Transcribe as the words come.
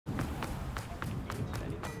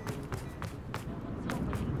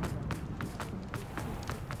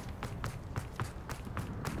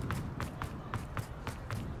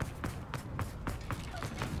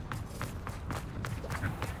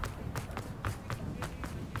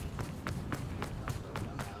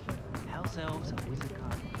ourselves a wizard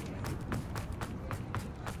card.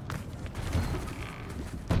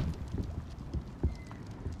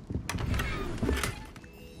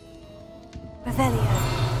 Revelio.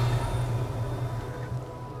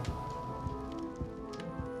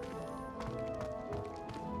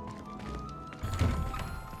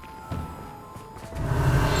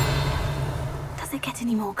 Does it get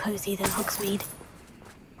any more cozy than Hogsmeade?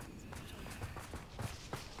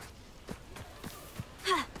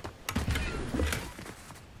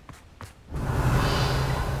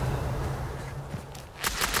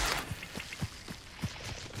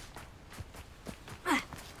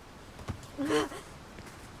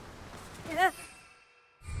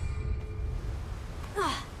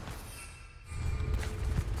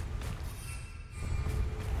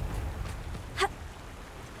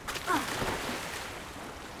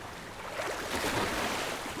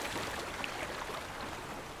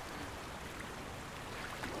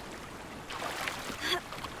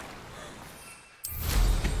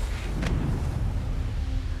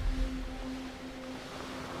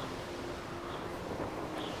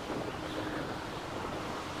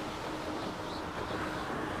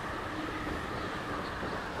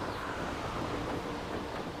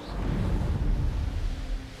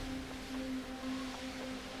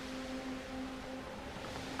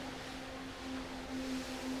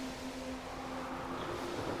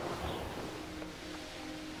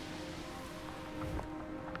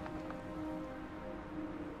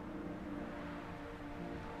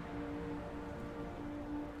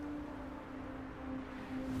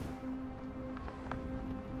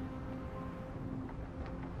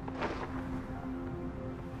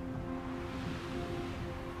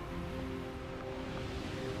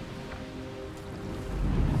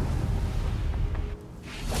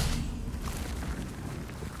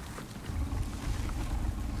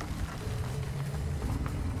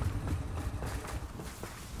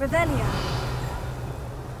 Revelio.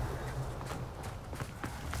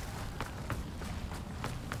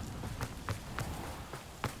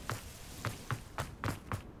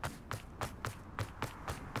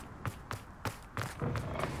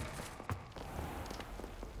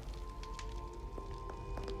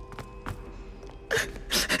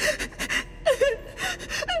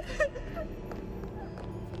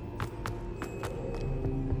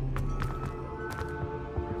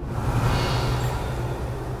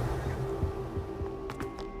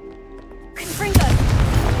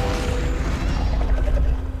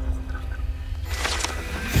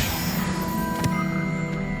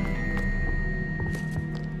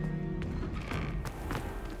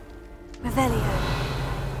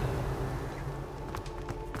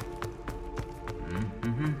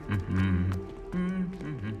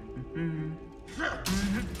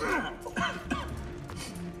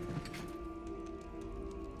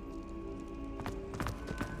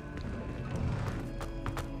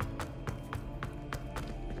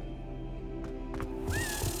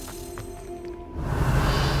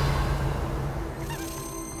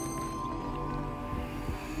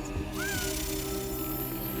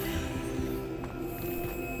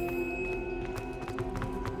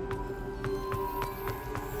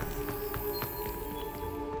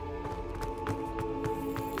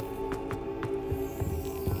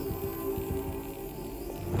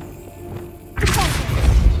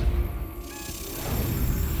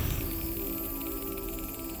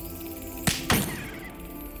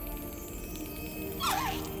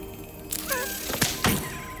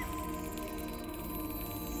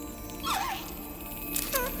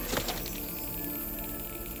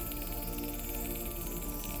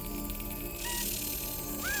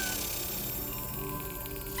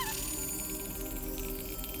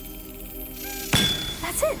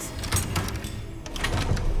 That's it.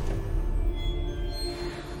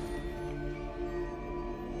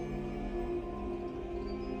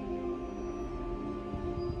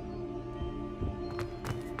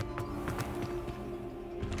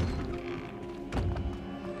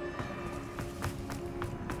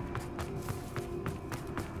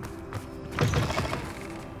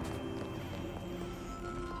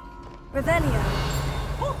 Revelio.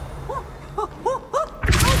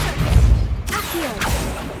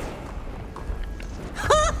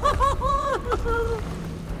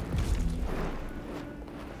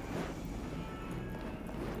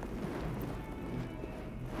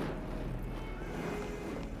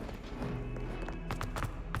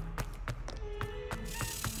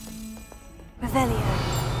 Revelio.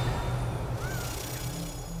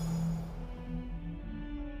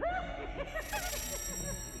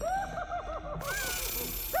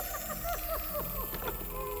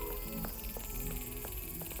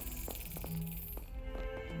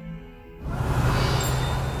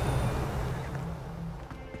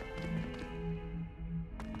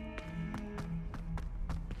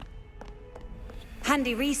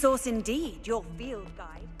 Handy resource indeed, your field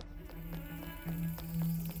guide.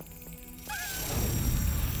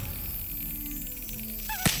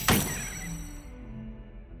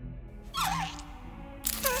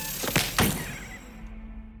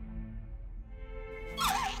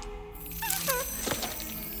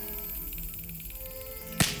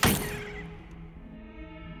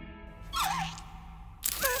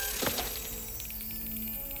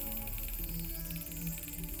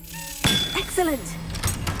 Excellent!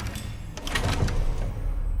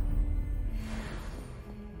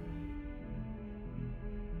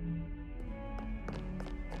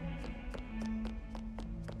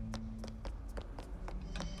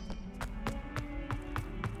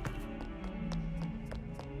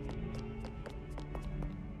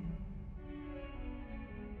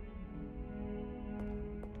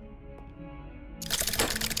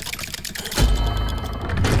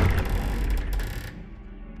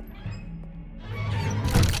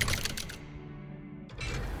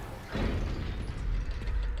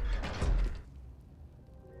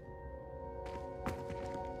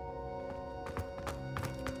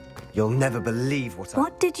 You'll never believe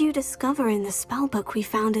What did you discover in the spellbook we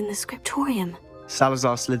found in the scriptorium?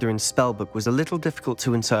 Salazar Slytherin's spellbook was a little difficult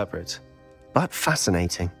to interpret, but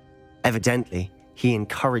fascinating. Evidently, he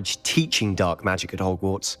encouraged teaching dark magic at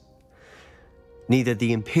Hogwarts. Neither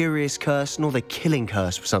the Imperious Curse nor the Killing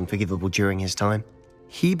Curse was unforgivable during his time.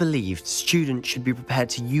 He believed students should be prepared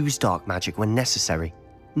to use dark magic when necessary,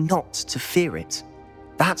 not to fear it.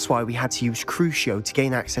 That's why we had to use Crucio to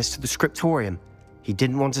gain access to the scriptorium. He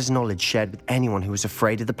didn't want his knowledge shared with anyone who was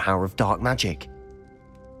afraid of the power of dark magic.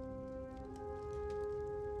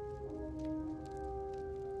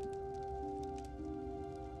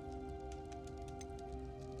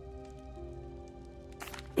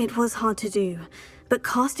 It was hard to do, but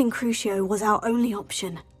casting Crucio was our only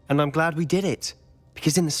option. And I'm glad we did it,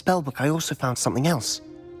 because in the spellbook I also found something else.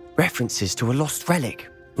 References to a lost relic,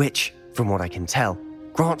 which, from what I can tell,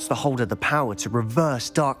 grants the holder the power to reverse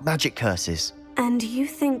dark magic curses. And you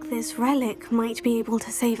think this relic might be able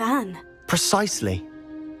to save Anne? Precisely.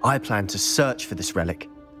 I plan to search for this relic,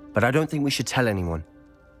 but I don't think we should tell anyone.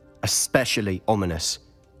 Especially Ominous.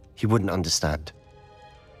 He wouldn't understand.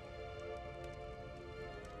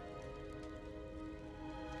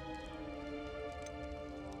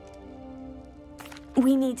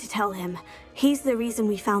 We need to tell him. He's the reason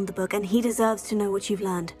we found the book, and he deserves to know what you've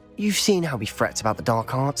learned. You've seen how he frets about the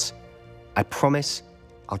dark arts. I promise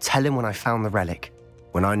I'll tell him when I found the relic.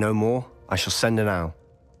 When I know more, I shall send an owl.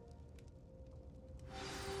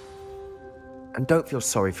 And don't feel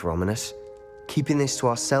sorry for Ominous. Keeping this to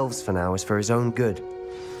ourselves for now is for his own good.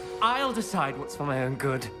 I'll decide what's for my own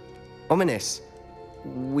good. Ominous,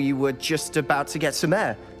 we were just about to get some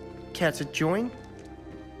air. Care to join?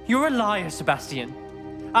 You're a liar, Sebastian.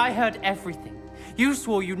 I heard everything. You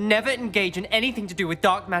swore you'd never engage in anything to do with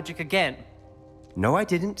dark magic again. No, I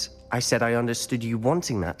didn't. I said I understood you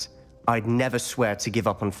wanting that. I'd never swear to give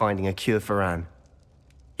up on finding a cure for Anne.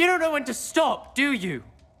 You don't know when to stop, do you?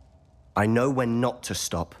 I know when not to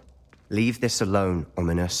stop. Leave this alone,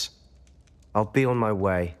 Ominous. I'll be on my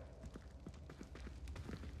way.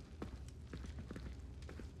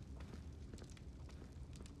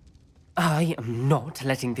 I am not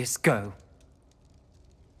letting this go.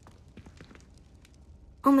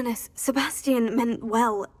 Ominous, Sebastian meant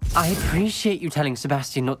well. I appreciate you telling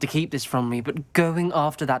Sebastian not to keep this from me, but going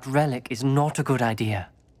after that relic is not a good idea.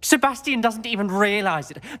 Sebastian doesn't even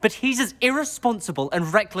realize it, but he's as irresponsible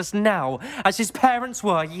and reckless now as his parents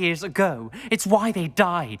were years ago. It's why they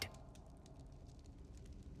died.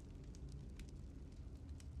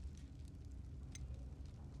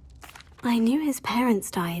 I knew his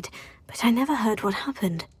parents died, but I never heard what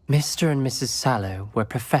happened. Mr. and Mrs. Sallow were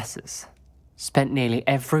professors. Spent nearly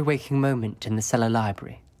every waking moment in the cellar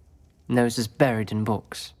library. Noses buried in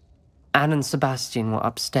books. Anne and Sebastian were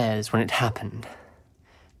upstairs when it happened.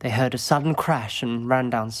 They heard a sudden crash and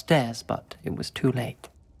ran downstairs, but it was too late.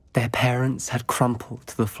 Their parents had crumpled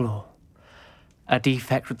to the floor. A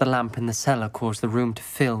defect with the lamp in the cellar caused the room to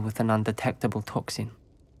fill with an undetectable toxin.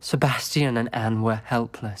 Sebastian and Anne were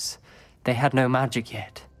helpless. They had no magic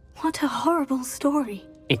yet. What a horrible story.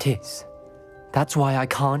 It is. That's why I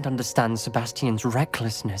can't understand Sebastian's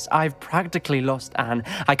recklessness. I've practically lost Anne.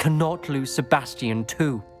 I cannot lose Sebastian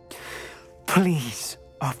too. Please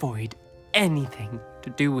avoid anything to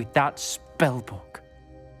do with that spellbook.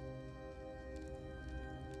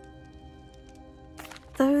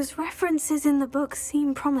 Those references in the book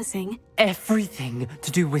seem promising. Everything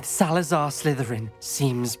to do with Salazar Slytherin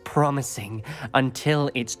seems promising until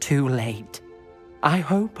it's too late. I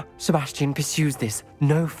hope Sebastian pursues this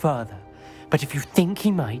no further, But if you think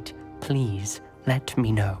he might, please let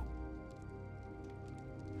me know.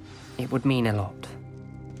 It would mean a lot.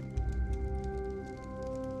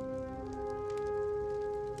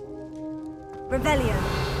 Revelio.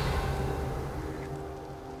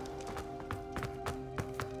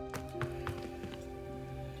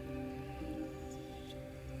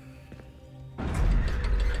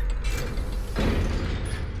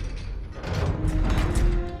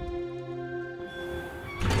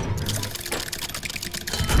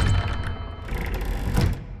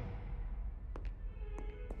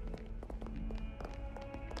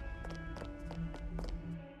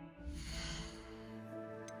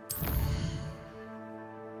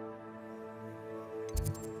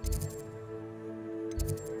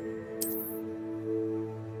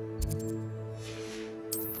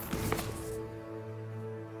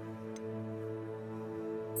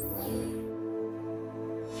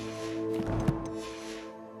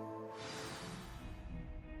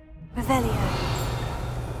 Revelio.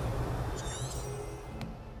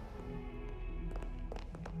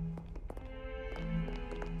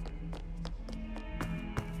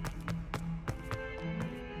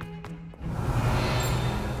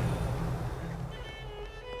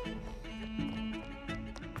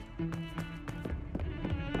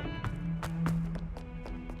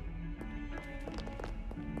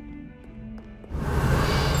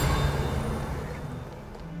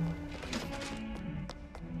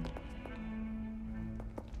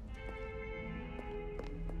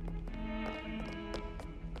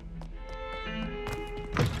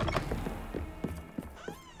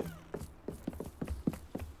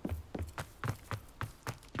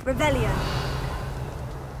 Revelio.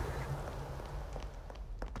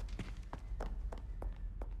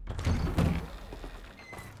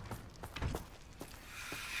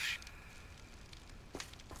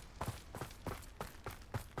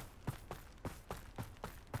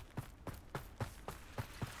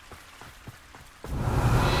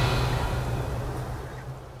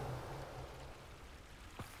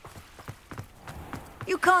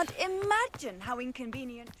 You can't imagine how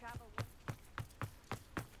inconvenient travel is.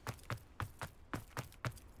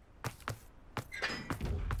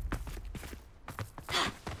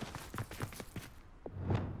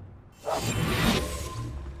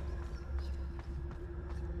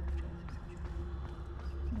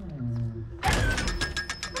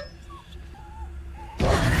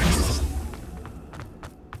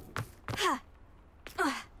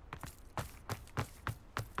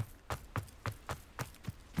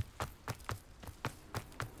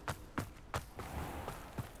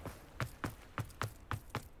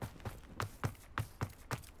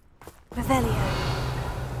 Revelio.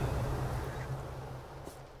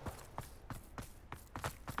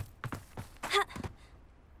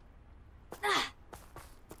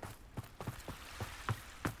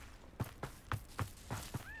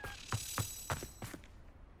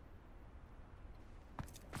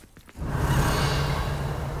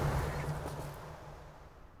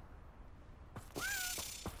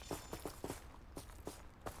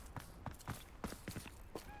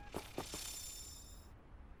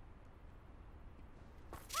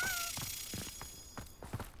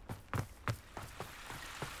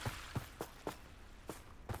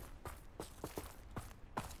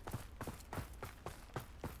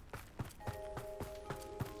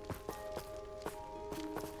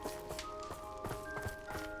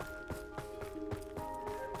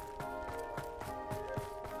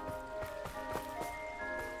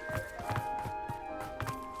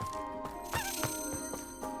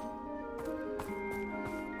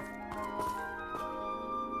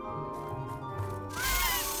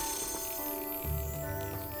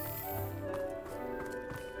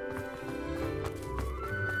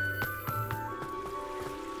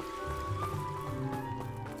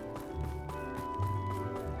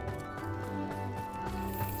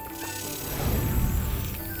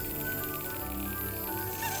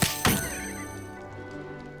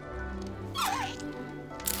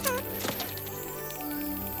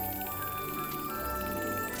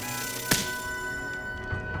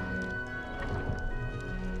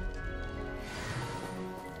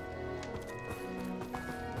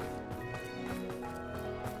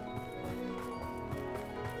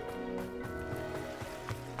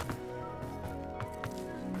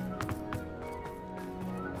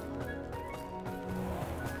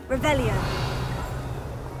 Revelio.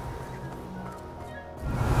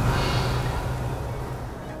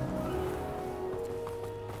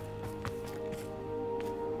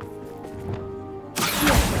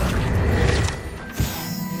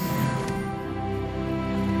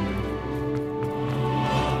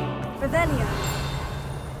 Revelio.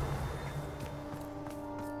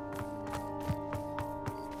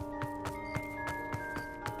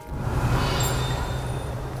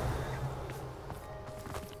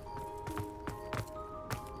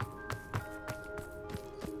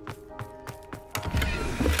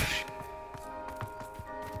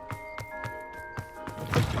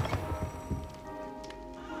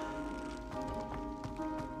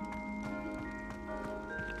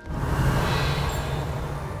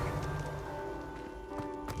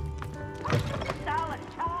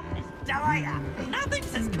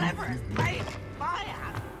 never escape fire.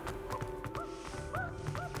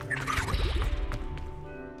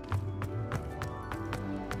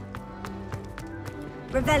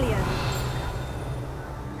 Revelio.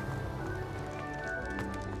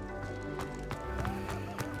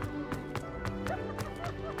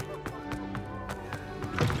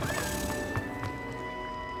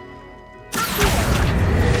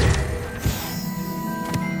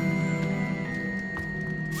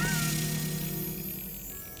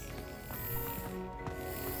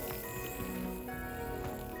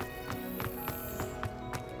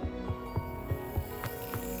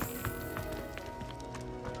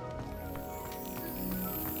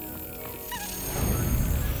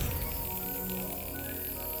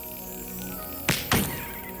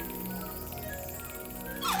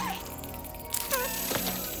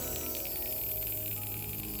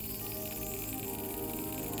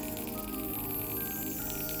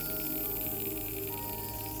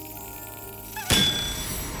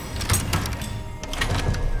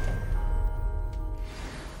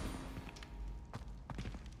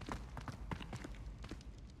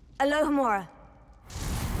 Alohomora.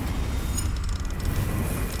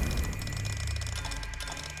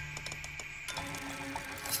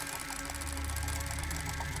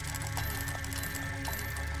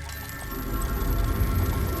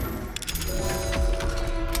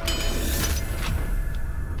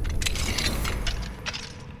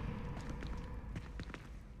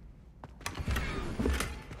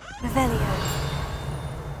 Revelio.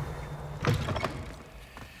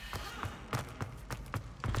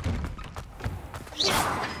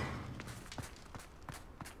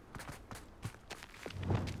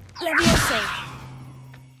 Leviosa.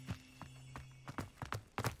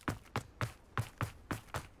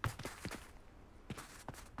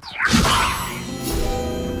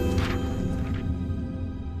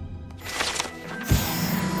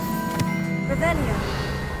 Revelio.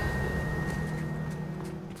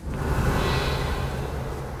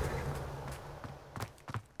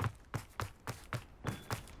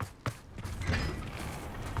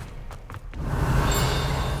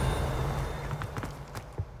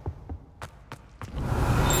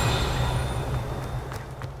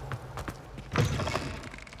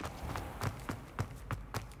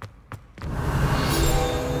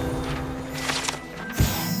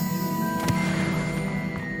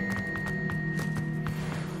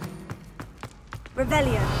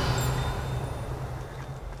 Revelio.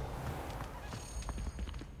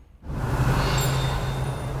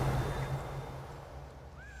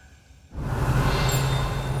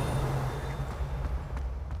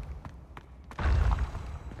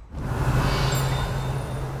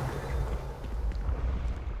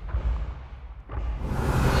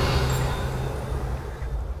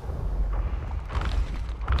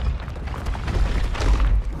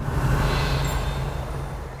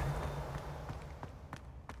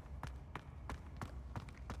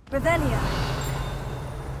 Revelio.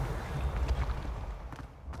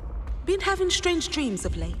 Been having strange dreams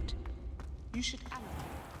of late. You should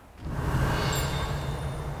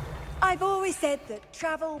I've always said that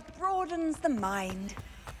travel broadens the mind.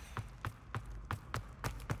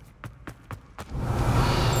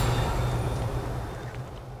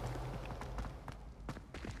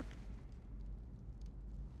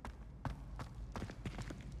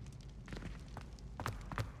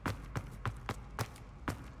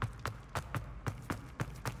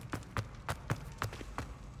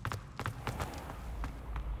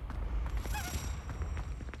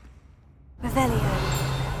 Revelio.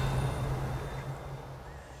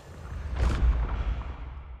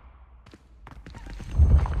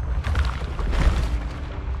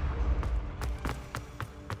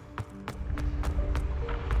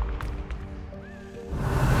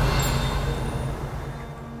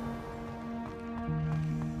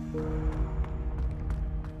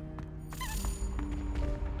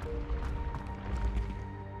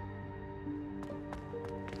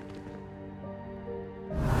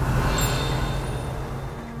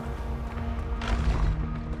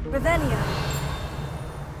 Revelio.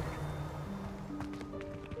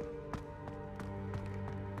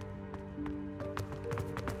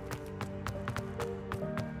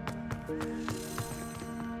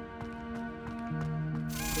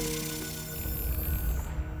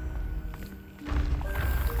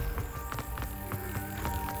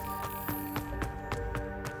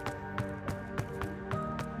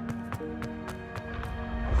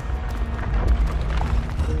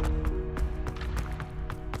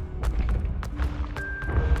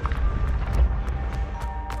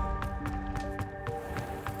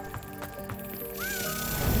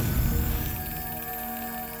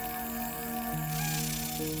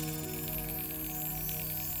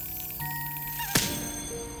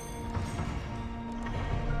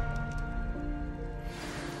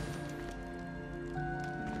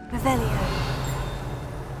 Revelio.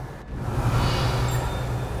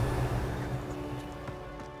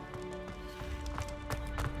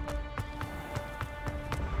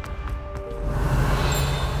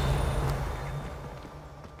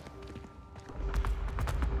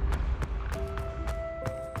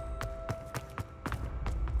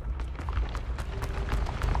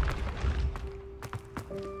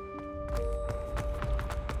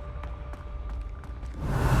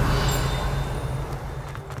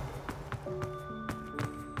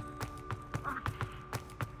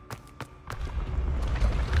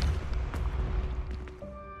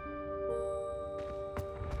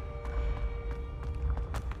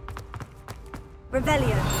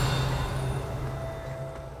 Revelio.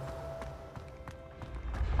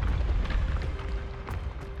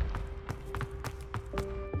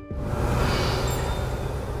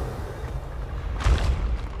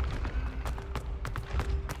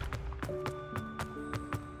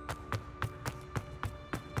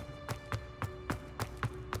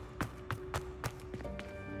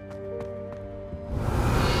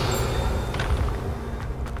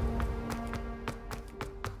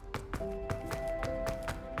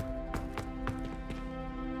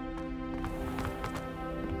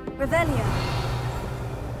 Revelio.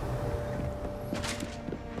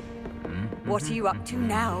 What are you up to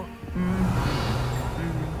now?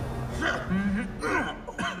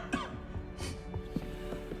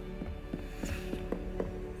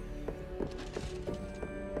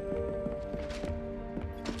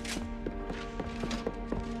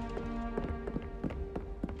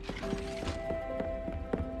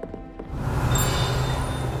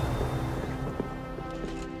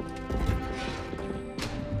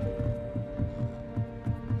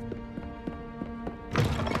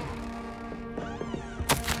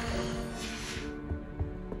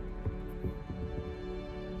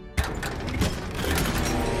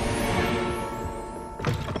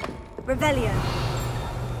 Revelio.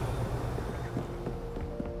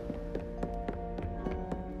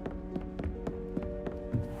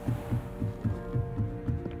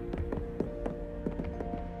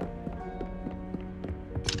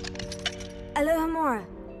 Alohomora.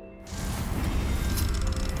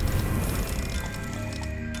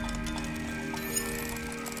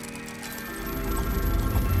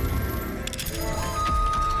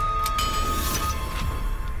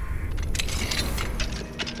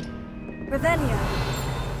 Revelio.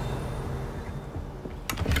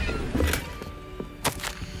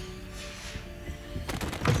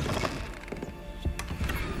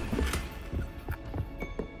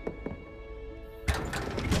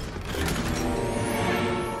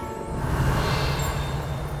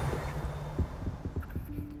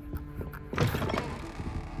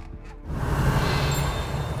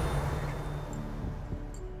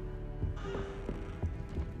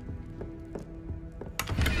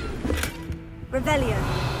 Revelio.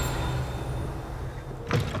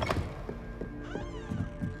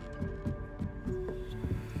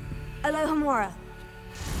 Alohomora.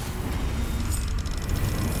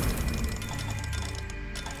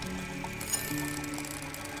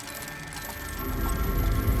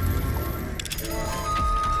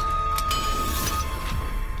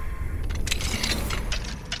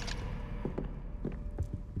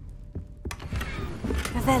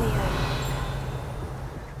 Revelio.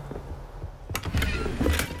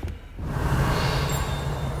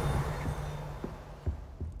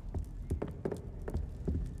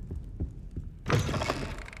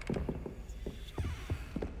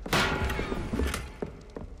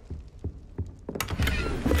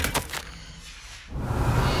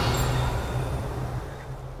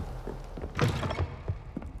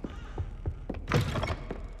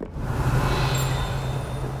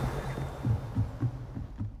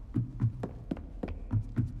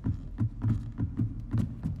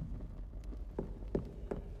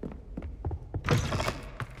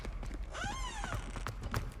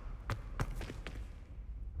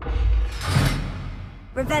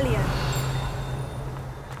 Revelio.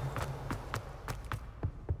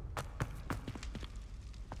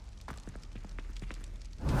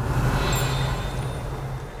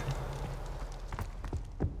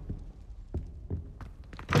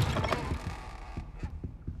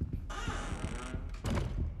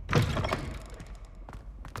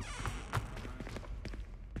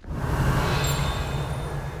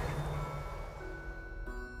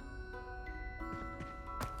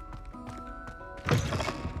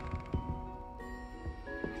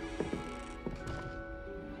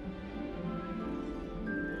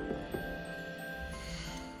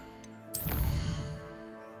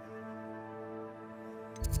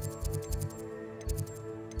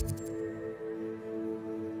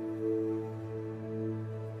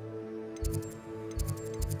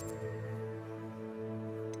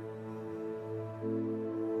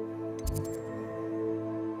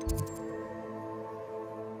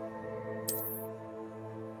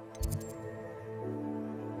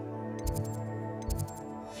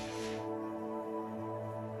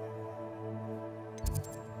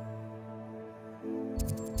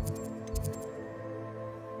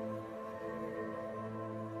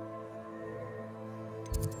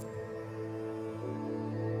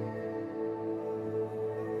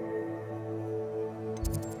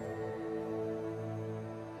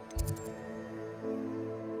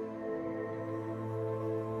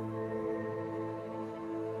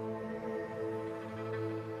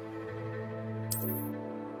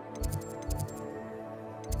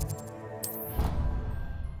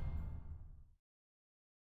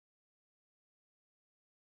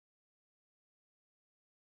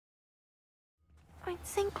 I'd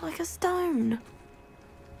sink like a stone.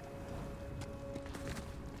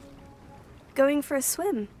 Going for a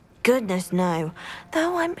swim? Goodness, no.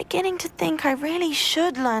 Though I'm beginning to think I really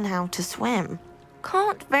should learn how to swim.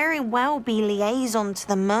 Can't very well be liaison to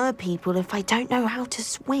the mer people if I don't know how to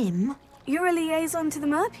swim. You're a liaison to the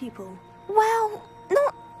mer people. Well,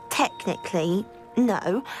 not technically,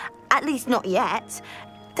 no. At least not yet.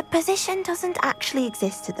 The position doesn't actually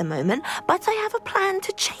exist at the moment, but I have a plan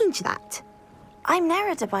to change that. I'm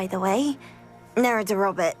Nerida, by the way. Nerida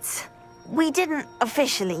Roberts. We didn't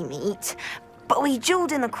officially meet, but we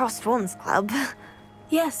duelled in the Crossed Wands Club.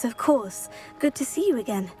 Yes, of course. Good to see you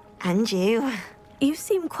again. And you. You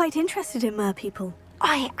seem quite interested in mer people.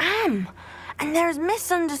 I am. And they're as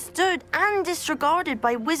misunderstood and disregarded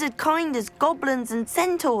by wizard kind as goblins and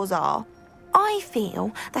centaurs are. I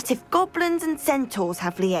feel that if goblins and centaurs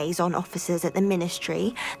have liaison officers at the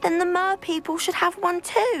ministry, then the mer people should have one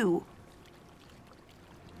too.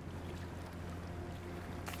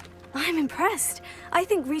 I'm impressed. I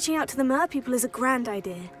think reaching out to the mer people is a grand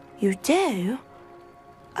idea. You do?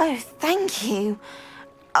 Oh, thank you.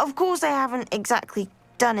 Of course I haven't exactly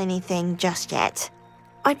done anything just yet.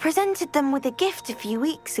 I presented them with a gift a few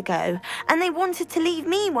weeks ago, and they wanted to leave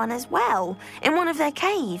me one as well, in one of their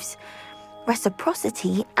caves.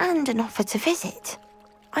 Reciprocity and an offer to visit.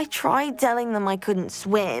 I tried telling them I couldn't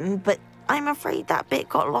swim, but I'm afraid that bit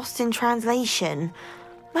got lost in translation.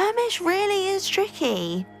 Mermish really is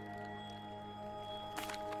tricky.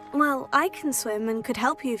 Well, I can swim and could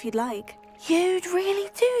help you if you'd like. You'd really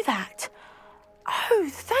do that? Oh,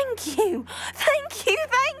 thank you! Thank you,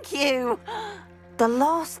 thank you! The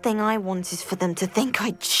last thing I want is for them to think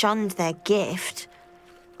I'd shunned their gift.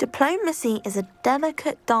 Diplomacy is a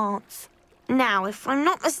delicate dance. Now, if I'm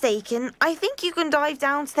not mistaken, I think you can dive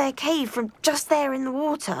down to their cave from just there in the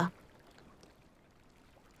water.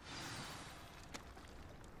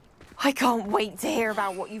 I can't wait to hear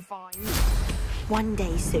about what you find. One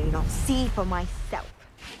day soon, I'll see for myself.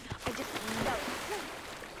 I just know.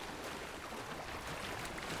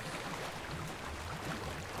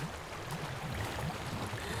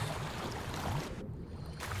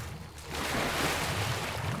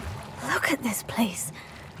 Look at this place.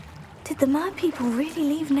 Did the mer people really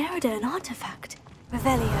leave Nerida an artifact?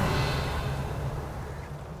 Revelio.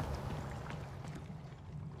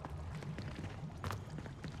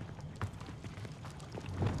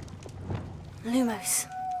 Lumos.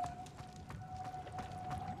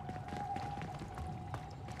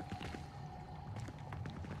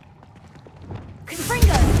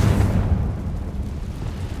 Confringo!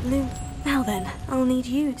 Now then, I'll need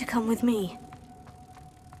you to come with me.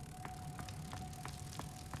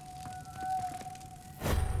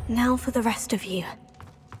 Now for the rest of you.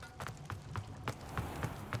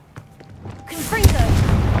 Confringo!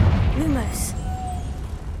 Lumos.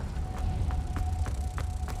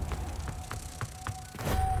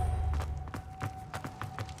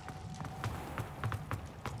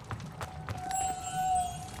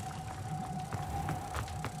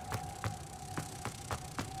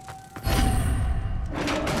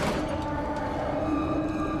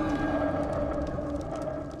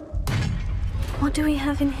 What do we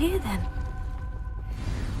have in here, then?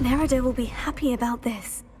 Nerida will be happy about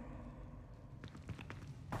this.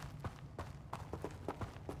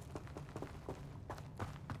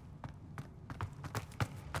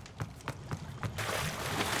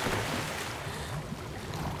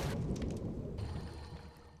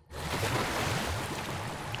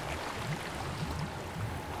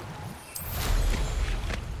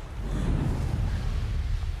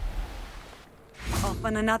 Off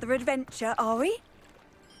on another adventure, are we?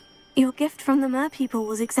 Your gift from the mer people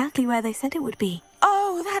was exactly where they said it would be.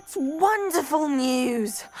 Oh, that's wonderful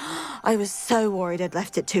news. I was so worried I'd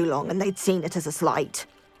left it too long and they'd seen it as a slight.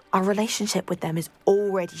 Our relationship with them is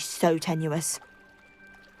already so tenuous.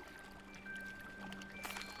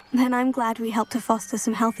 Then I'm glad we helped to foster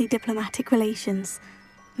some healthy diplomatic relations.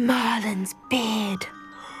 Merlin's beard.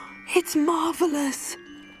 It's marvelous.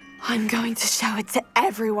 I'm going to show it to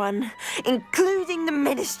everyone, including the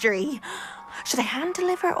ministry. Should I hand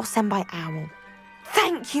deliver or send by owl?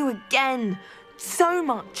 Thank you again so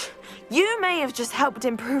much. You may have just helped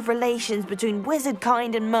improve relations between wizard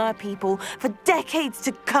kind and mer people for decades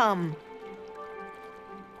to come.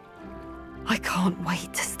 I can't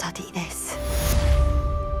wait to study this.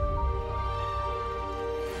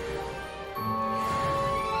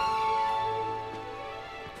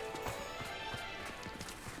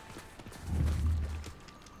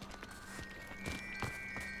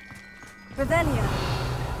 Revelio.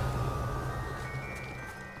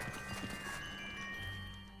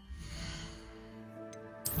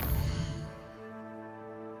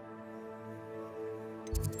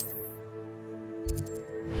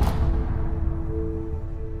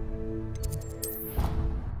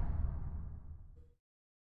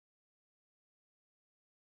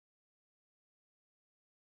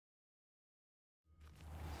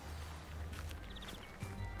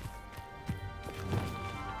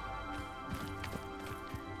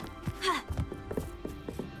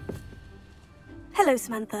 Hello,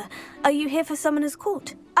 Samantha. Are you here for Summoner's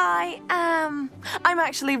Court? I am. I'm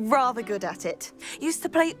actually rather good at it. Used to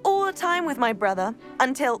play all the time with my brother,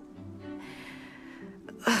 until...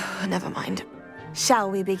 Never mind. Shall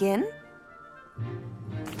we begin?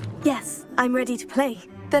 Yes, I'm ready to play.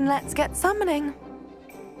 Then let's get summoning.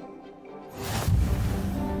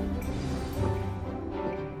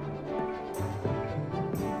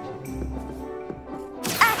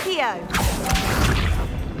 Accio!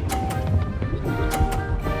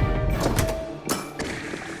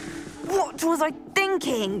 What was I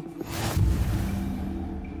thinking?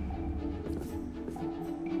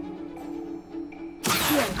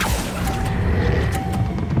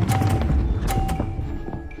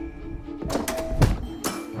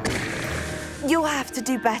 You'll have to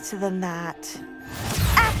do better than that.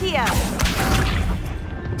 Accio!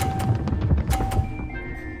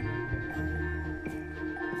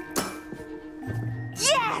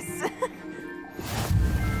 Yes!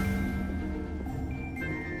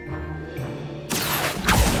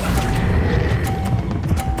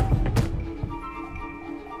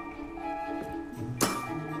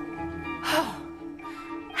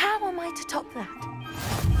 How am I to top that?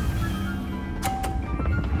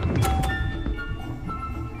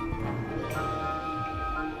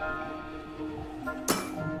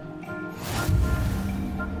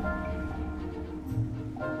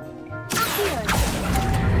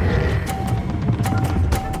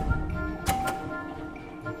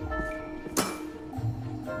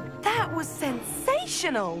 That was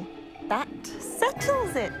sensational. That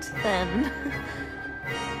settles it, then.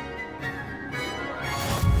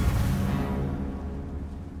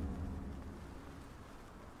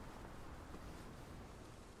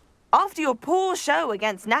 After your poor show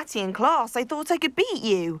against Natty in class, I thought I could beat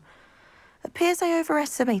you. Appears I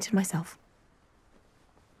overestimated myself.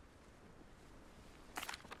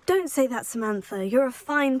 Don't say that, Samantha. You're a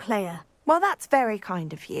fine player. Well, that's very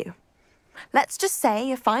kind of you. Let's just say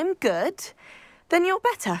if I'm good, then you're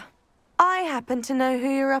better. I happen to know who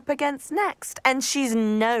you're up against next, and she's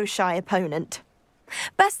no shy opponent.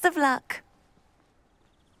 Best of luck.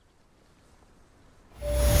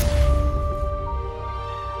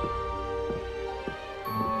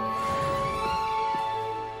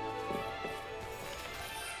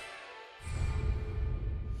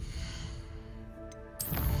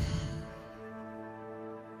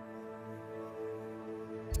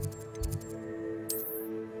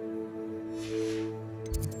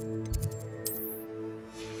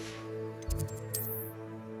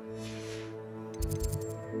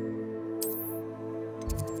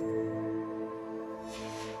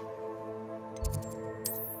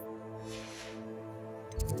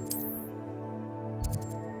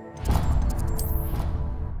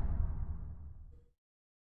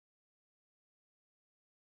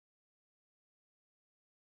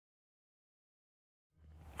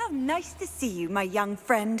 How nice to see you, my young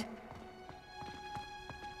friend.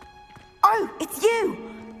 Oh, it's you!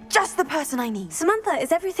 Just the person I need. Samantha,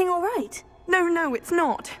 is everything all right? No, it's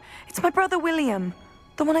not. It's my brother William.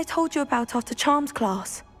 The one I told you about after Charms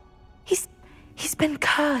class. He's been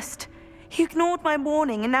cursed. He ignored my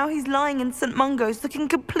warning and now he's lying in St. Mungo's looking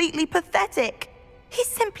completely pathetic. He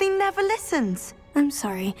simply never listens. I'm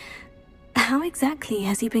sorry. How exactly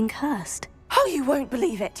has he been cursed? Oh, you won't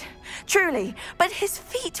believe it. Truly, but his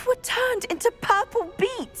feet were turned into purple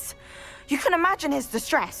beets. You can imagine his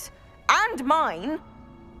distress. And mine.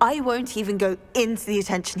 I won't even go into the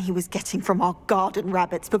attention he was getting from our garden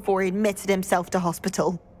rabbits before he admitted himself to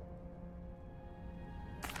hospital.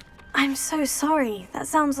 I'm so sorry. That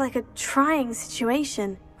sounds like a trying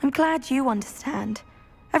situation. I'm glad you understand.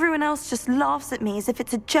 Everyone else just laughs at me as if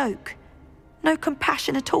it's a joke. No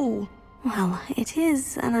compassion at all. Well, it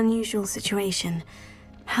is an unusual situation.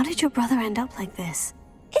 How did your brother end up like this?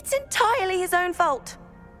 It's entirely his own fault.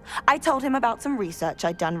 I told him about some research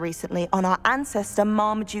I'd done recently on our ancestor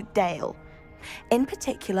Marmaduke Dale. In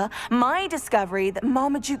particular, my discovery that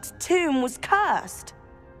Marmaduke's tomb was cursed.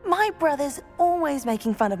 My brother's always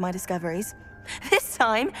making fun of my discoveries. This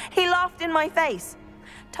time, he laughed in my face.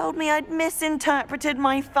 Told me I'd misinterpreted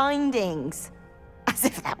my findings. As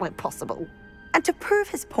if that were possible. And to prove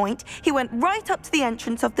his point, he went right up to the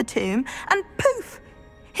entrance of the tomb and poof!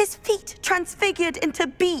 His feet transfigured into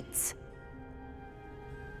beets.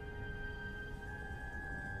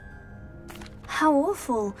 How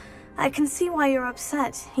awful. I can see why you're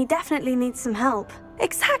upset. He definitely needs some help.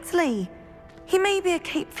 Exactly. He may be a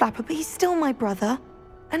cape flapper, but he's still my brother.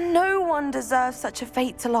 And no one deserves such a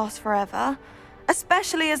fate to last forever,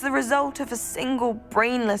 especially as the result of a single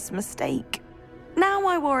brainless mistake. Now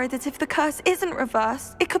I worry that if the curse isn't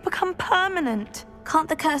reversed, it could become permanent. Can't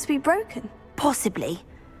the curse be broken? Possibly.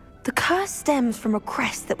 The curse stems from a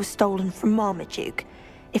crest that was stolen from Marmaduke.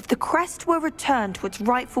 If the crest were returned to its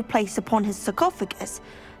rightful place upon his sarcophagus,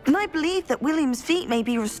 then I believe that William's feat may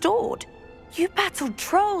be restored. You battled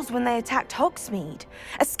trolls when they attacked Hogsmeade,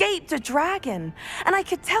 escaped a dragon, and I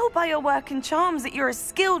could tell by your work and charms that you're a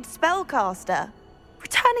skilled spellcaster.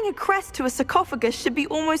 Returning a crest to a sarcophagus should be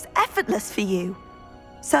almost effortless for you.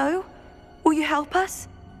 So, will you help us?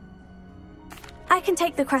 I can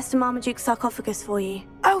take the crest to Marmaduke's sarcophagus for you.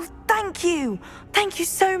 Oh, thank you! Thank you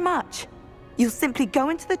so much! You'll simply go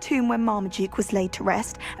into the tomb where Marmaduke was laid to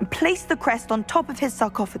rest and place the crest on top of his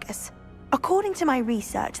sarcophagus. According to my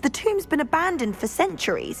research, the tomb's been abandoned for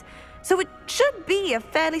centuries, so it should be a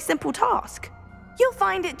fairly simple task. You'll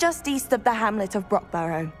find it just east of the hamlet of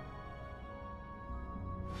Brockborough.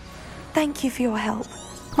 Thank you for your help.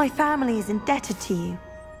 My family is indebted to you.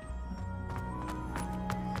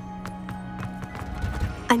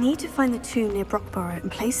 I need to find the tomb near Brockborough and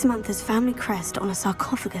place Samantha's family crest on a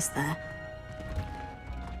sarcophagus there.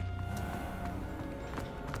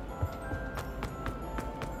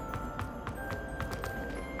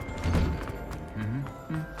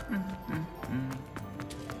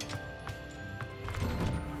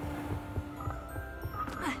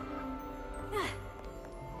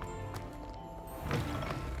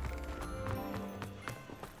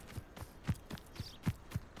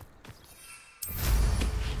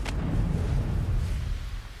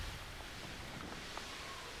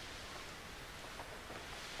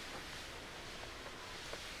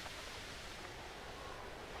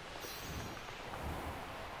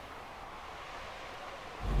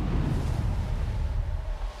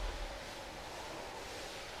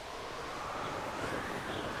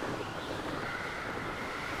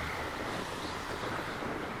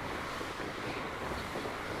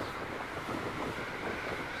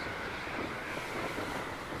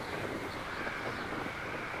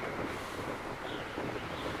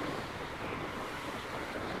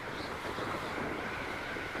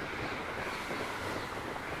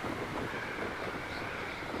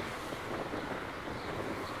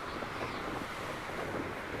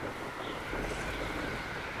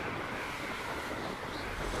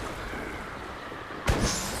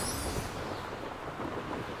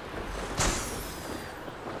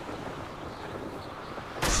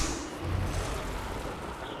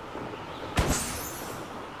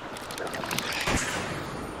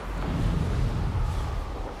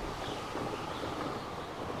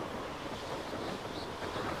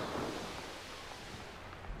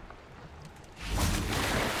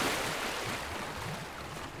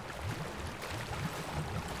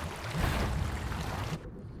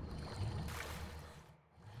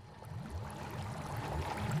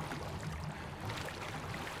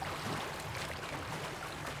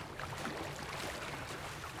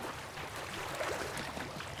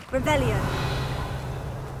 Revelio.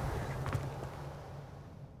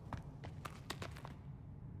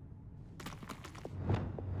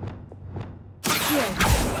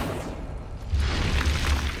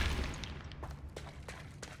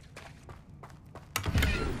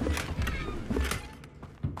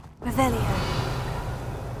 Revelio.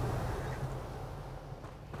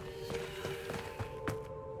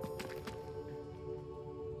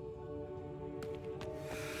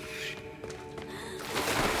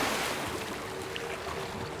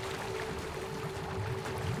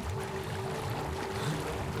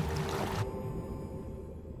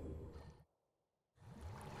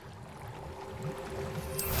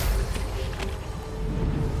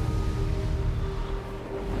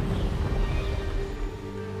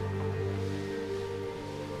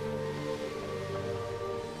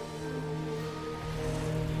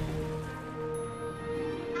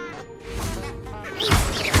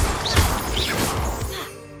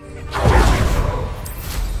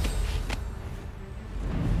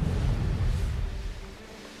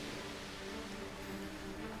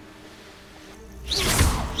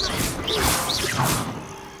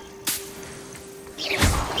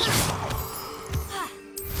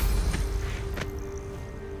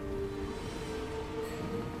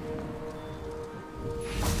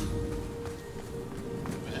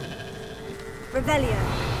 Revelio.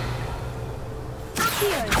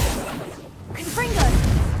 Accio.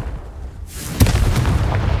 Confringo.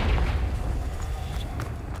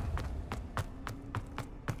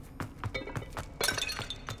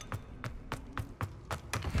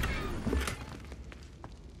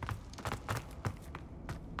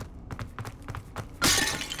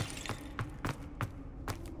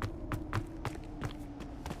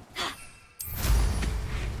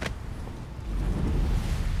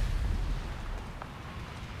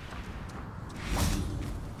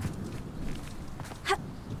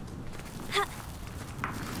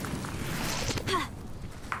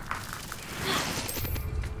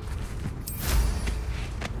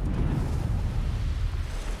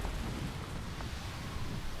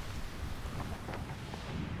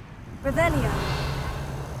 Revelio.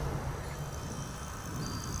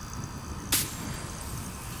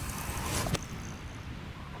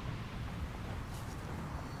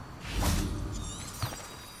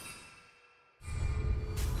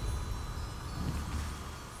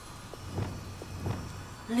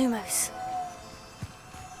 Lumos.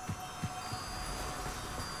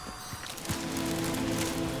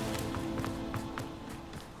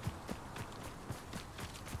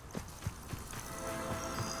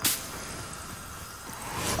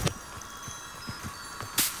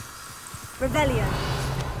 Revelio.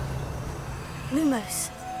 Lumos.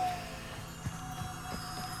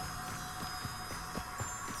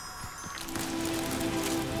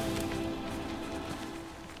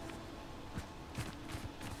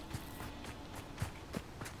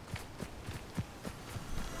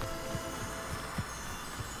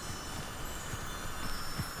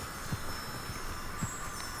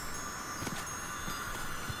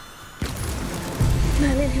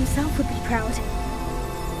 Merlin himself would be proud.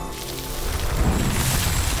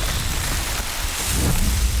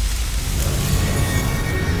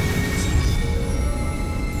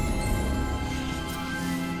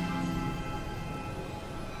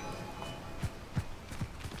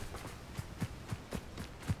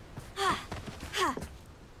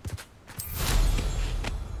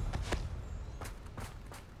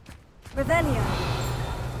 Revelio.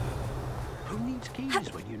 Who needs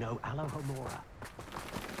keys when you know Alohomora?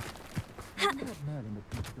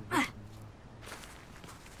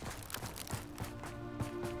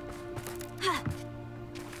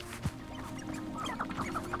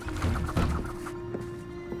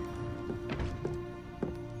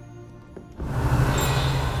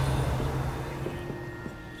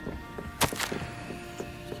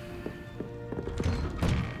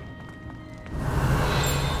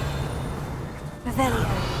 Revelio.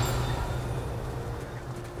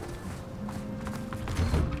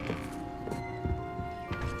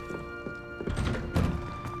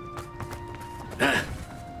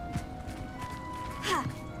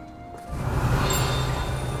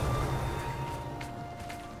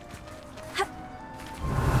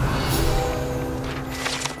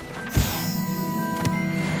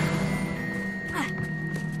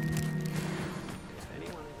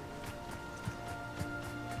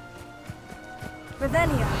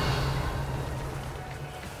 Revelio.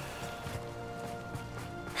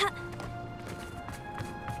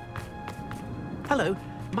 Hello,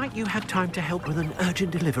 might you have time to help with an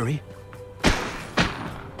urgent delivery?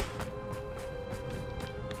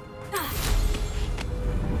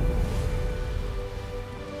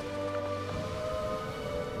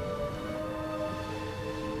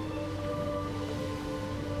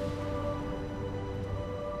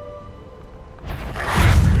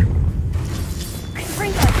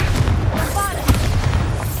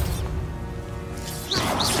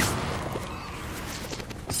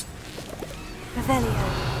 Revelio.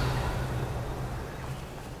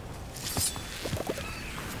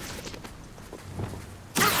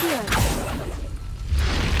 Accio.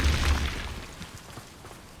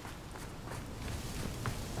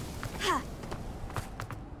 Ha.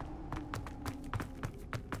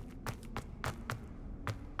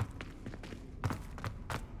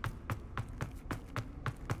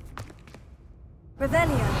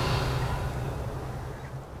 Revelio.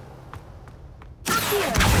 Accio.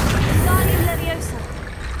 Guardian Leviosa.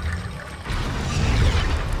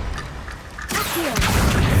 Accio.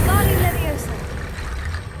 Guardian Leviosa.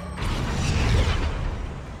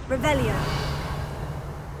 Revelio.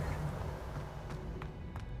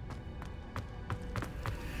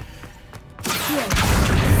 Accio.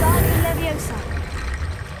 Guardian Leviosa.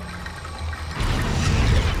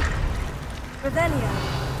 Revelio.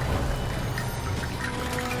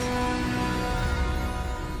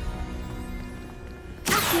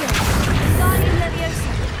 Accio. Guardian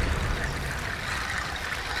Leviosa.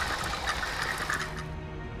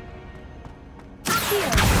 Accio.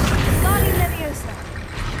 Guardian Leviosa.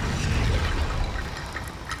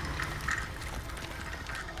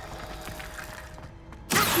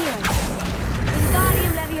 Accio.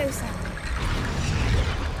 Guardian Leviosa.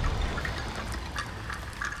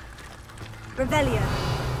 Revelio.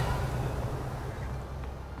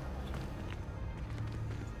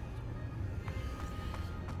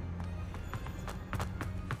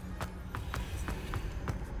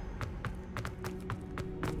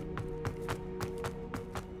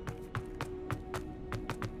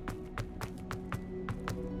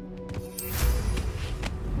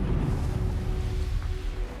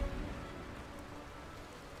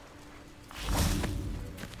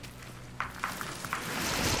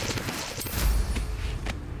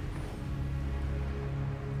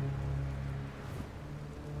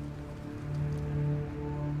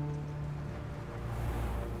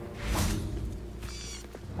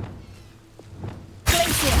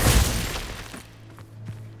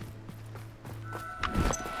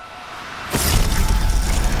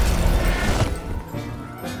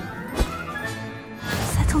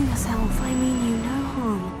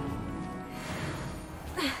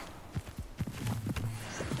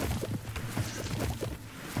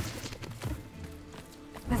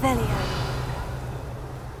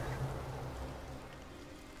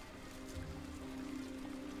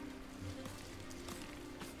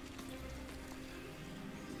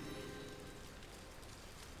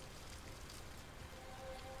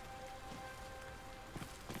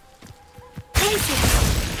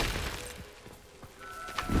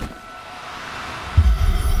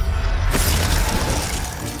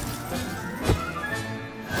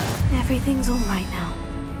 Everything's all right now.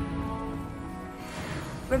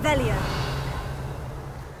 Revelio.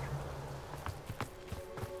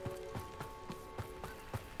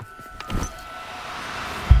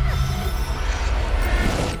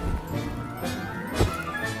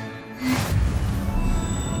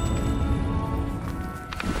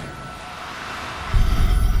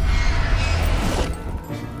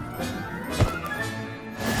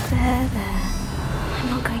 There. I'm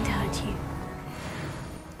not going to hurt you.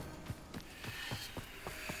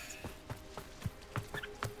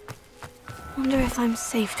 Wonder if I'm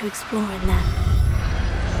safe to explore in there.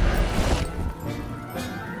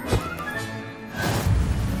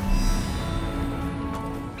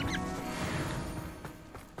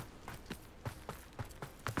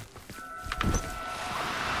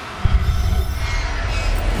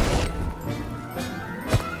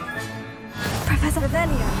 Professor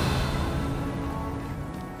Revelio.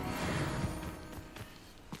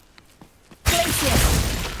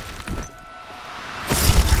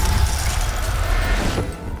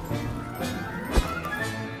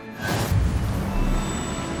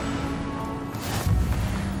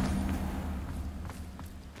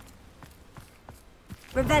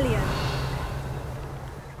 Revelio.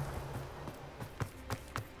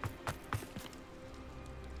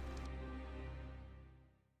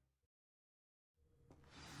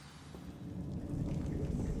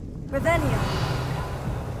 Revelio.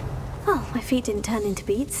 Oh, my feet didn't turn into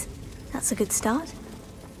beads. That's a good start.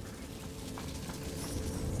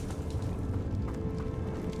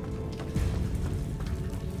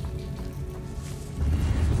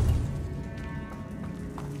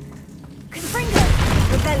 Confringo.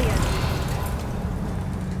 Revelio.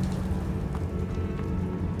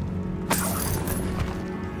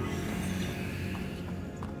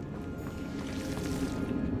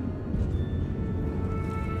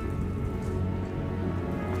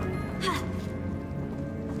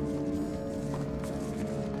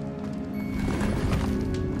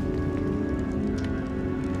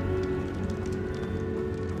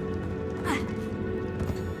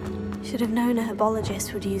 Should have known a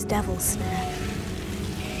herbologist would use devil's snare.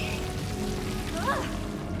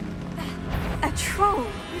 A troll?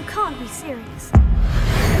 You can't be serious.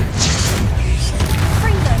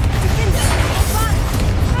 Confringo. Defendo. Run.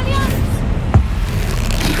 Radiant.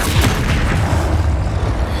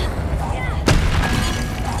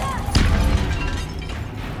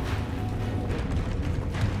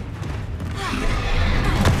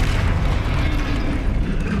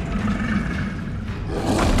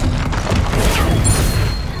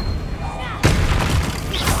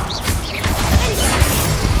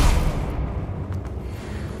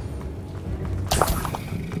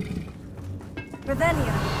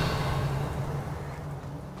 Revelio.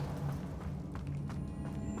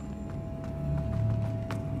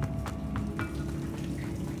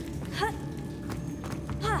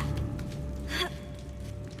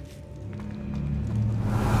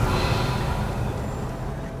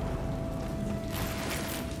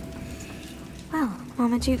 Well,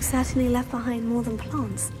 Marmaduke certainly left behind more than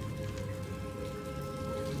plants.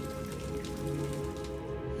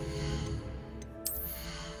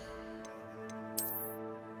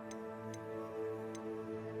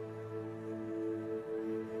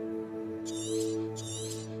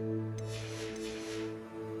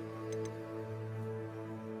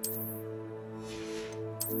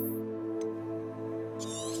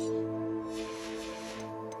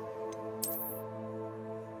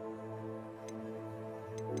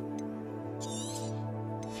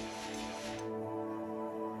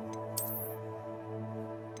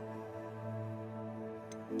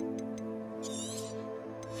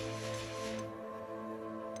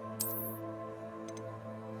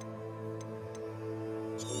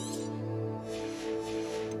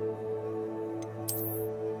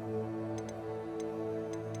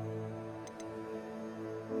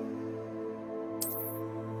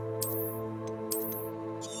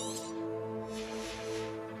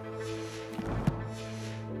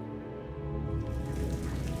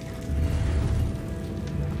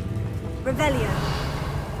 Revelio.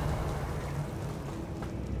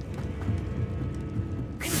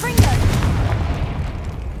 Confringo.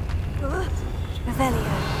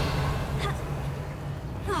 Revelio.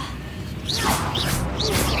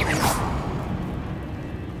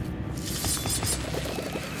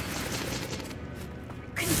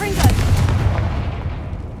 Confringo.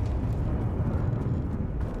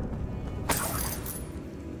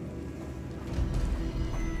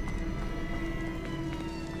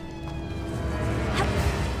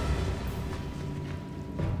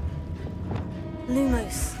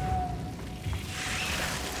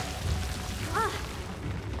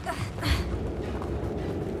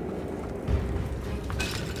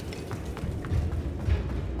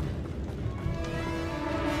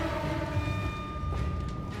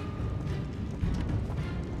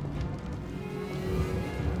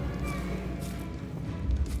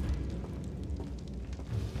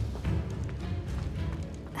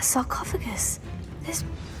 A sarcophagus.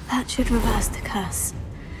 That should reverse the curse.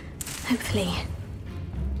 Hopefully.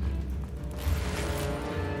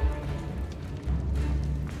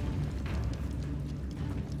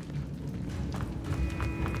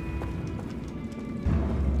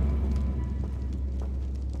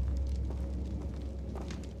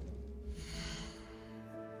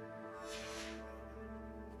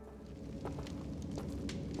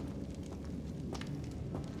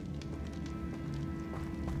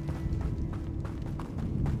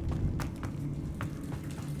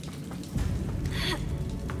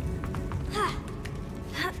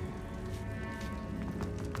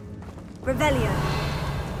 Revelio.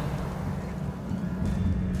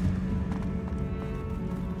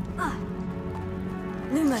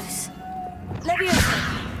 Lumos. Levioso.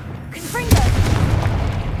 Confringo.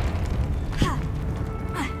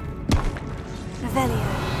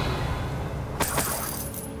 Revelio.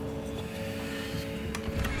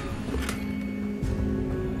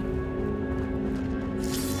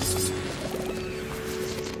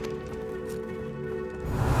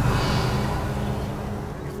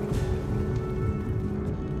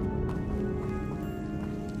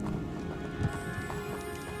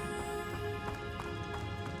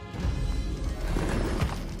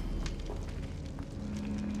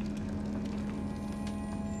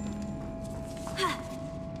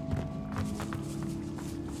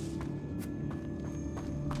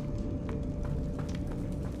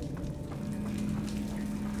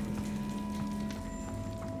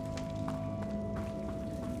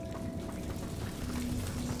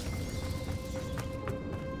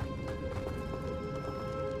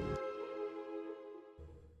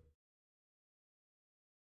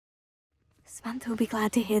 Samantha will be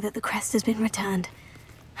glad to hear that the crest has been returned.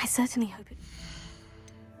 I certainly hope it...